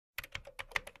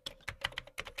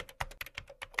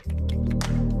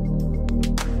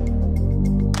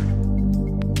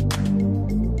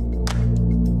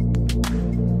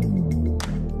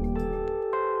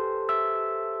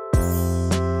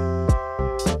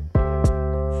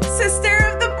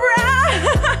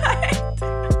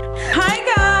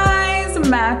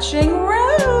matching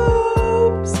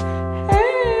robes.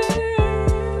 Hey.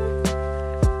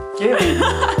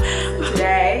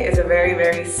 Today is a very,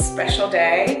 very special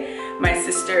day. My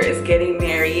sister is getting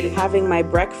married. Having my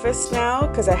breakfast now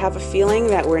because I have a feeling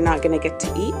that we're not gonna get to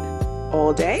eat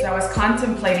all day. So I was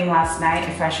contemplating last night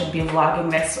if I should be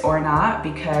vlogging this or not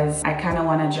because I kind of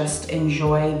want to just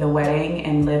enjoy the wedding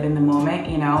and live in the moment,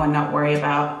 you know, and not worry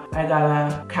about I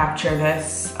gotta capture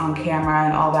this on camera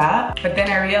and all that. But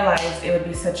then I realized it would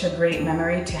be such a great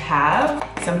memory to have.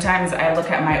 Sometimes I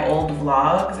look at my old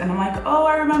vlogs and I'm like, oh,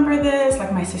 I remember this,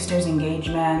 like my sister's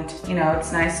engagement. You know,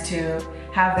 it's nice to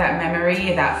have that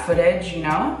memory, that footage, you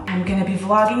know? I'm gonna be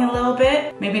vlogging a little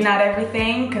bit, maybe not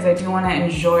everything, because I do wanna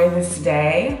enjoy this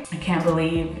day. I can't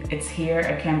believe it's here.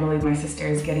 I can't believe my sister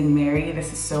is getting married.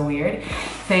 This is so weird.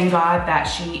 Thank God that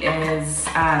she is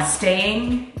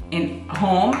staying in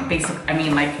home, basically, I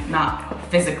mean like not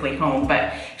physically home,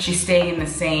 but she's staying in the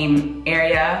same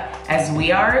area as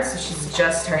we are. So she's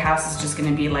just, her house is just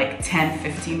gonna be like 10,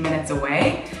 15 minutes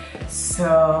away.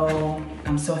 So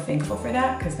I'm so thankful for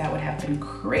that because that would have been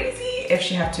crazy if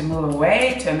she had to move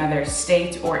away to another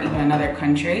state or even another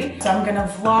country. So I'm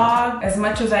gonna vlog as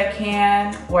much as I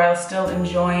can while still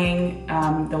enjoying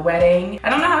the wedding. I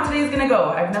don't know how today's gonna go.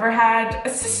 I've never had a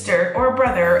sister or a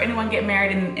brother or anyone get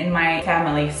married in my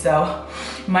family, so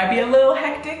might be a little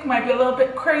hectic, might be a little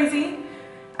bit crazy.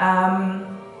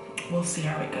 We'll see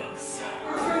how it goes.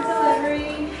 For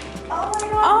delivery. Oh my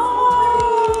god.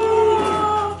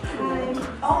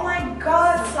 Oh my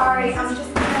god, sorry. I'm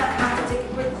just gonna have to take a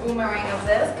quick boomerang of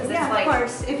this because it's like. Of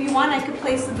course. If you want, I could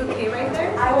place the bouquet right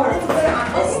there. I want to put it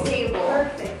on this table.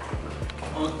 Perfect.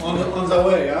 On the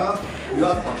way, huh?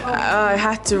 I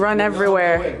had to run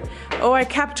everywhere. Oh, I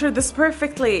captured this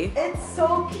perfectly. It's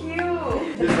so cute.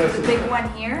 The big one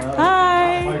here.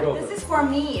 Hi. This is for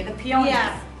me, the peonies.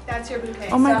 Yeah, that's your bouquet.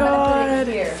 Oh my So I'm gonna God. put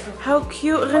it here. How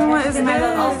cute Renwa is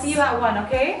I'll this? see you at 1,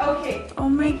 okay? Okay. Oh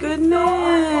my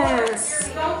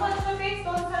goodness. Don't touch the face,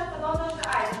 don't touch the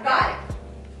eyes. Got it.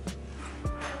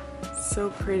 So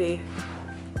pretty.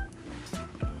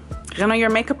 Renwa, your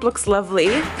makeup looks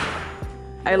lovely.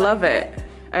 I love it.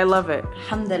 I love it.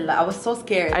 Alhamdulillah, I was so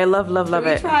scared. I love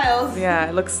it. Trials. Yeah,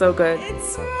 it looks so good.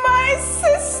 It's my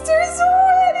sister's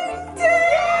wedding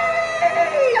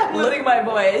day! I'm losing my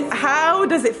voice. How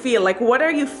does it feel? Like, what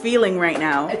are you feeling right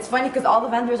now? It's funny because all the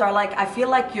vendors are like, I feel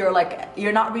like you're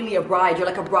not really a bride. You're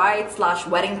like a bride /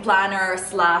 wedding planner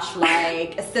 /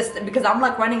 like assistant, because I'm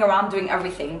like running around doing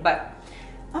everything, but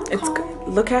I'm calm.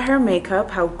 Look at her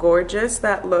makeup, how gorgeous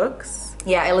that looks.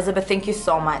 Yeah, Elizabeth, thank you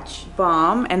so much.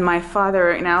 Bomb. And my father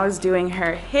right now is doing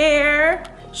her hair.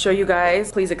 Show you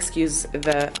guys, please excuse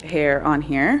the hair on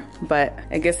here, but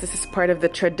I guess this is part of the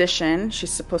tradition.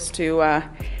 She's supposed to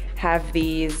have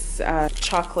these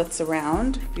chocolates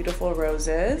around, beautiful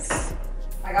roses.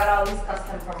 I got all these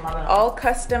custom from Lebanon. All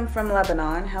custom from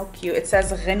Lebanon, how cute. It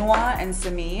says Renwa and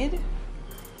Samid.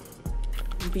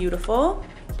 Beautiful.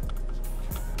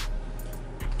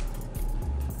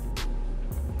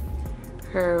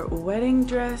 Her wedding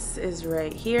dress is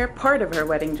right here, part of her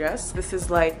wedding dress. This is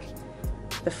like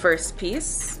the first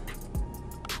piece,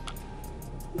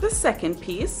 the second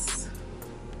piece,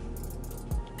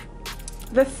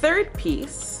 the third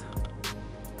piece.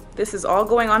 This is all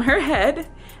going on her head,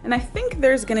 and I think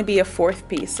there's gonna be a fourth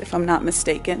piece if I'm not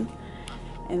mistaken.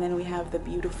 And then we have the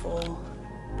beautiful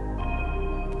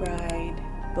bride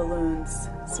balloons,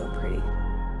 so pretty.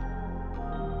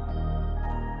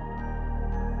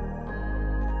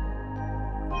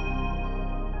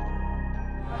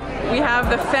 We have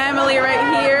the family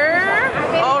right here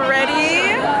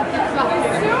already.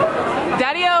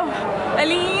 Daddy-o,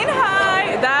 Aline,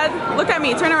 hi. Dad, look at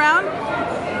me, turn around.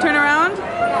 Turn around.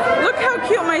 Look how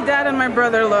cute my dad and my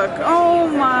brother look. Oh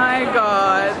my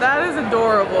God, that is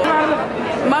adorable.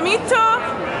 Mamito.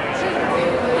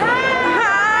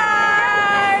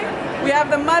 Hi. We have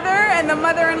the mother and the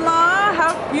mother-in-law.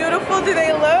 How beautiful do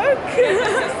they look?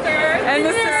 And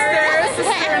the sister,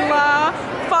 sister-in-law,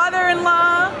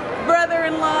 father-in-law,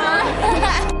 brother-in-law.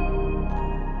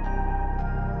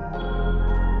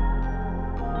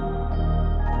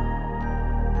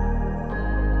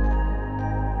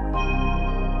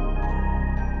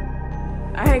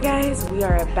 Alright guys, we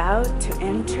are about to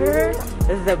enter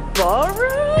the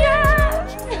ballroom.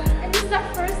 Yes! And this is our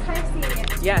first time seeing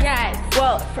it. Yes. Yes.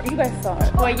 Well, you guys saw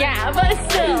it. Well, yeah, but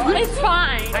still, it's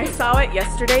fine. I saw it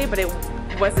yesterday, but it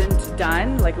wasn't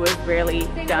done. Like, it was barely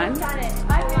done.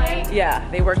 Yeah,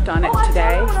 they worked on it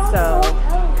today, so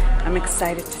I'm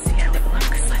excited to see how it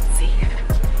looks. Let's see.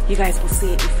 You guys will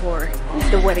see it before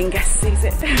the wedding guest sees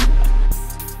it.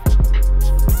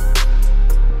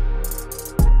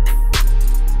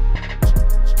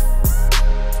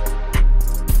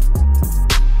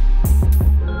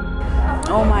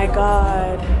 Oh my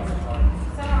God.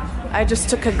 I just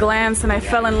took a glance and I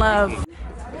fell in love.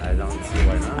 I don't see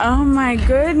why not. Oh my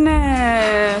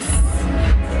goodness.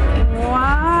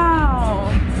 Wow.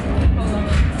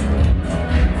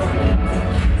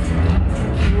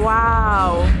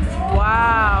 Wow.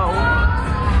 Wow.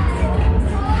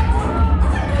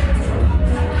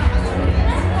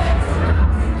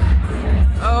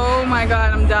 Oh my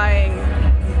God, I'm dying.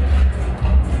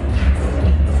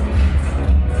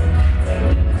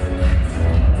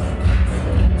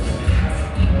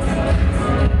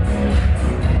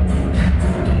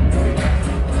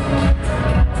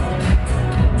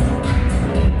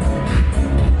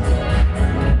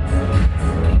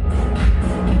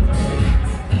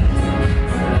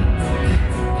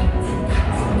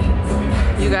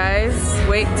 You guys,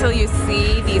 wait till you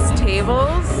see these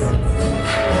tables.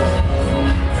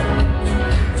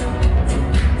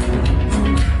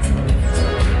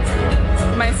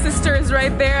 My sister is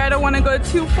right there. I don't want to go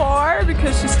too far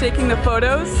because she's taking the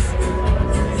photos.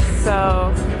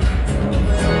 So,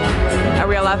 are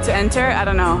we allowed to enter? I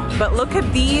don't know. But look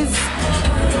at these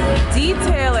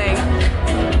detailing.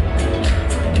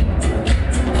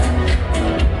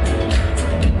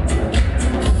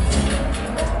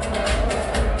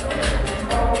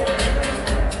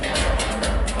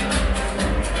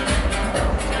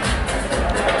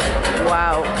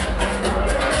 Wow.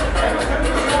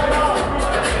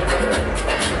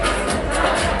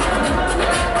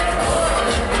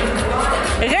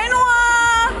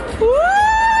 Renoir! Woo!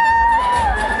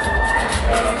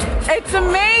 It's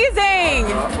amazing!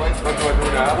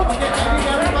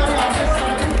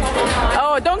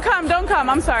 Oh, don't come, don't come.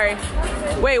 I'm sorry.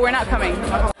 Wait, we're not coming.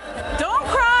 Don't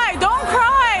cry, don't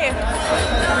cry!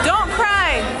 Don't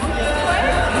cry!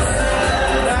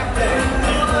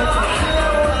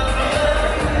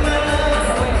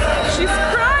 She's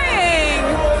crying!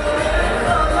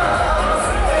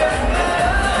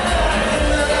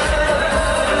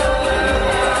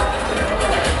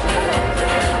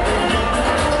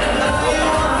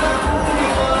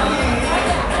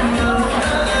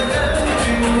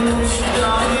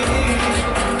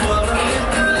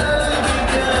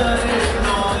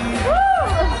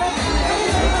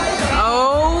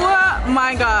 Oh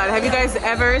my God, have you guys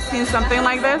ever seen something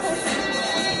like this?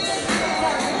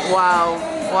 Wow.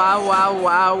 Wow, wow,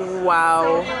 wow, wow.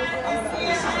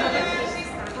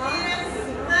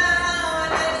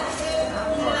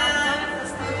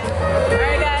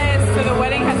 Alright guys, so the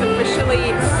wedding has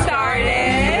officially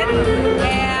started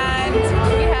and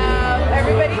we have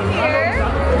everybody here.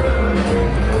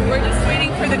 We're just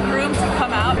waiting for the groom to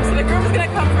come out. So the groom's gonna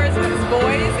come first with his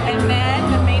boys and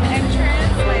then the main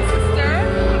entrance, my sister,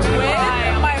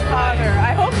 with my father.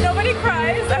 I hope nobody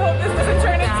cries. I hope this doesn't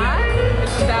turn into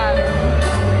sad.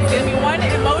 It's gonna be one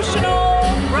emotional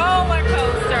roller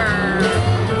coaster.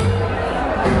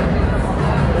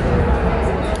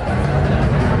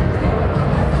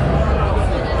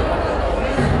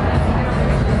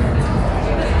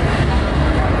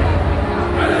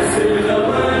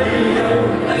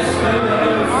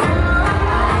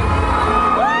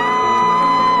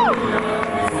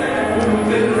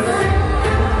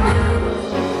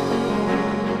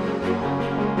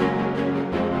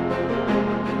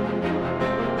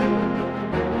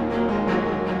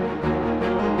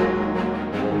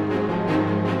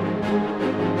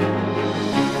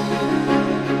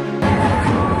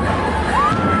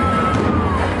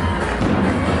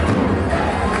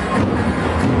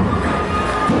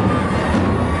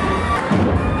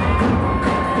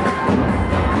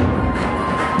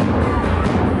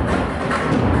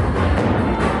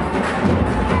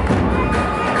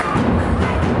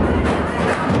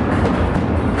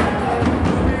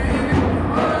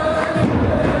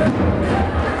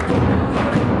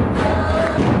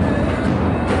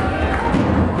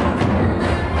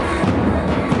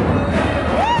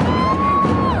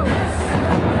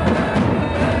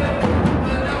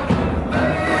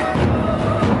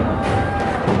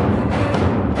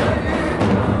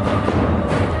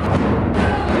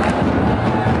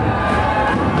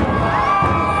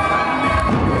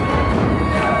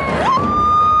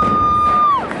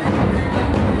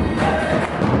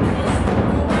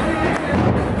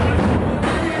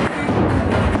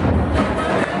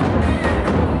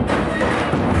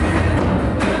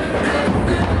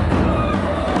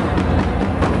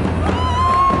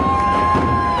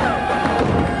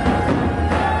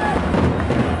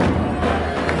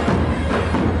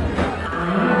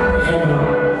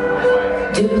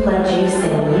 Do pledge you,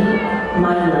 Sammy,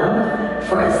 my love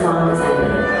for as long as I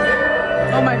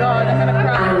live. Oh my God, I'm gonna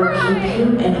cry. I will keep you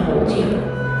and hold you,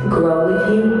 grow with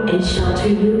you and shelter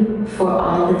you for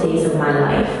all the days of my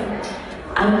life.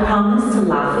 I promise to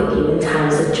laugh with you in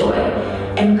times of joy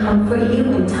and comfort you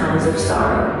in times of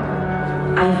sorrow.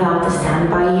 I vow to stand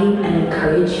by you and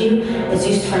encourage you as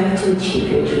you strive to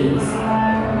achieve your dreams.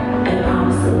 I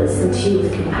promise to listen to you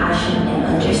with compassion and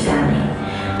understanding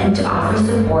and to offer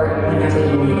support whenever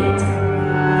you need it.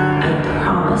 I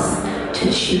promise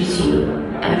to choose you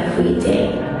every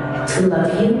day, to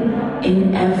love you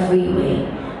in every way,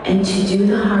 and to do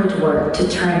the hard work to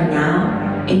turn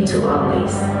now into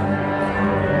always.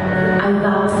 I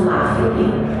vow to laugh with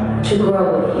you, to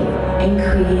grow with you, and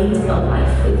create a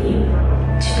life with you,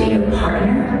 to be your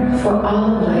partner for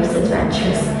all of life's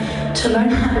adventures, to learn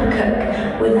how to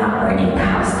cook without burning the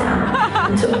house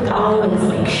down, and to always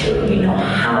make sure you know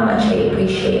how much I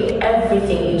appreciate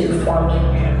everything you do for me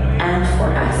and for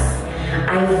us.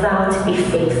 I vow to be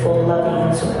faithful, loving,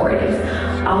 and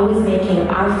supportive, always making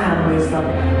our families love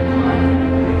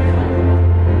one.